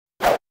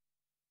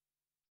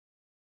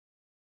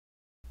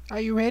Are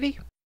you ready?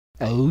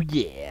 Oh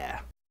yeah.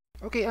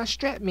 Okay,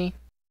 unstrap me.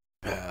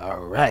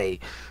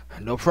 Alright,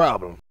 no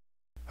problem.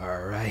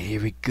 Alright,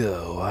 here we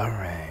go.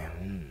 Alright.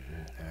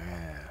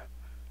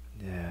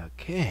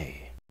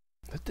 Okay.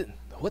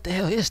 What the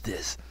hell is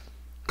this?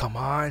 Come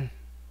on.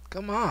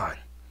 Come on.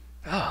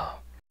 Oh,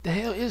 the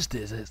hell is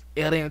this? Is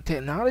alien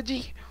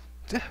technology?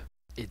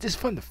 Is this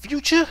from the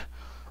future?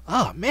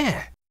 Oh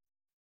man.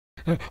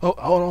 Oh,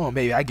 hold on,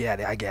 baby. I got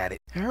it.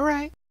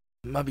 Alright.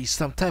 Might be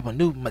some type of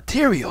new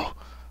material.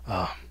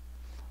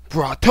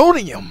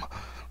 Plutonium.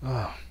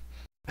 I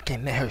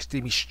can't let her see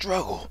me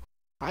struggle.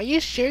 Are you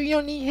sure you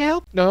don't need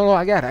help? No,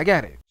 I got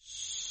it.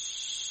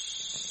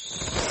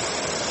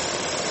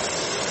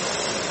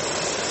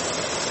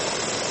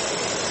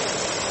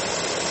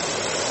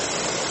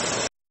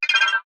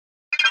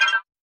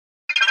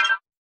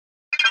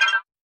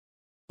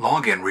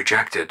 Login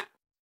rejected.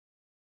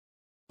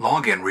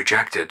 Login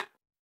rejected.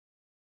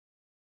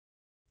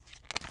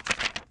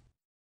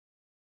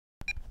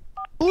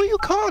 Who are you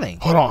calling?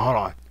 Hold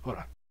on.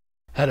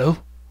 Hello?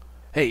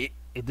 Hey,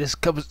 is this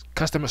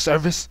customer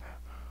service?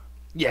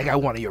 Yeah, I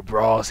got one of your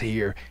bras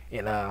here,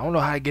 and I don't know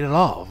how to get it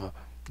off.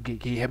 Can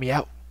you help me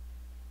out?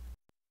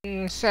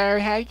 Sir,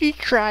 have you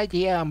tried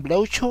the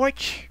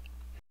blowtorch?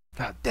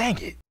 Ah, dang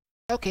it.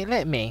 Okay,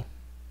 let me.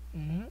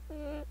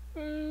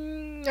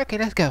 Okay,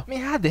 let's go.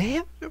 Man, how the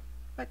hell?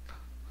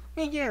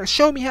 Man, yeah,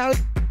 show me how.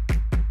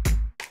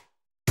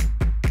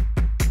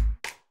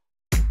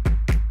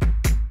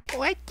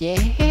 What the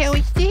hell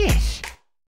is this?